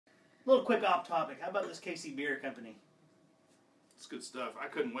little quick off topic. How about this KC Bier company? It's good stuff. I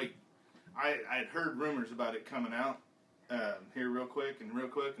couldn't wait. I had heard rumors about it coming out here real quick.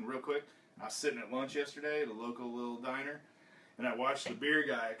 I was sitting at lunch yesterday at a local little diner, and I watched the beer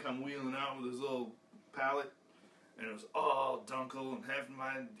guy come wheeling out with his little pallet, and it was all Dunkel and half of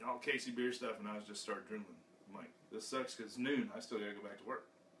mine, all KC Bier stuff, and I was just started drooling. I'm like, this sucks because it's noon. I still got to go back to work.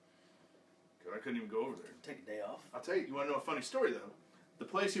 Because I couldn't even go over there. Take a day off. I'll tell you, you want to know a funny story, though? The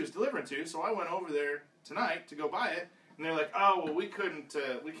place he was delivering to, so I went over there tonight to go buy it, and they're like, oh, well, we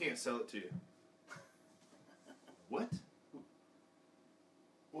can't sell it to you. What?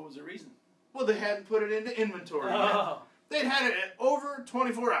 What was the reason? Well, they hadn't put it into inventory yet. They'd had it at over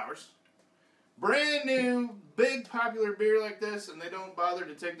 24 hours. Brand new, big, popular beer like this, and they don't bother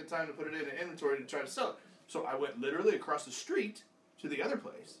to take the time to put it into inventory to try to sell it. So I went literally across the street to the other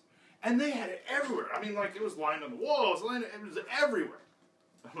place, and they had it everywhere. I mean, like, it was lined on the walls, it was everywhere.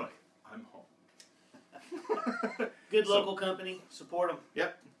 I'm like, I'm home. Good local company. Support them.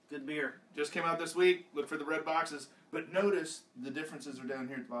 Yep. Good beer. Just came out this week. Look for the red boxes. But notice the differences are down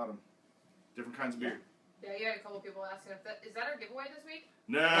here at the bottom. Different kinds of beer. Yeah, you had a couple people asking if is that our giveaway this week?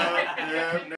 No, no.